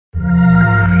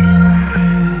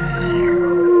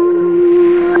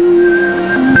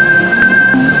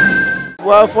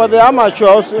Well, for the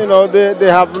amateurs,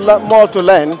 they have more to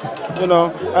learn,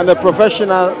 and the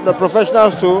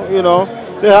professionals too,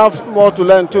 they have more to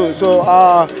learn too. So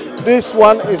this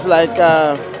one is like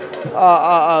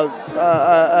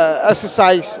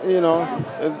exercise, you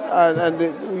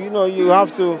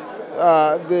have to.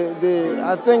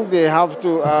 I think they have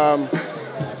to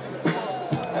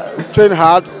train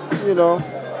hard,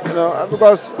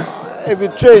 because if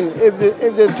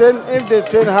they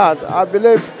train hard, I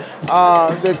believe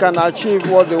they can achieve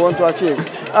what they want to achieve.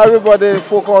 Everybody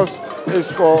focus is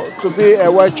to be a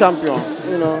world champion,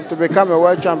 to become a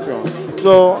world champion.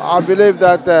 So I believe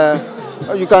that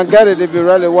you can get it if you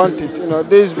really want it.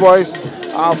 These boys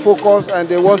are focused and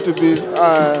they want to be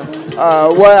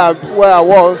where I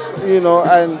was, and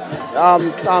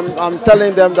I'm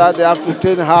telling them that they have to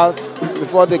train hard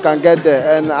before they can get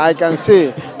there. And I can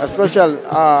see, especially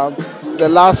the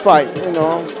last fight,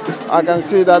 I can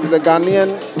see that the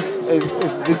Ghanaian is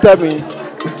determined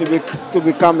to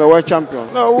become a world champion.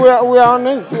 No, we are on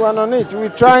it. We are on it. We're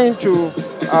trying to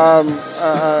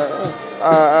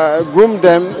groom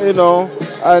them,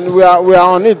 and we are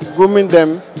on it, grooming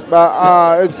them.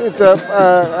 But it's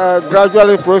a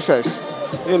gradual process,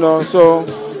 so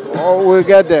we'll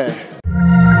get there.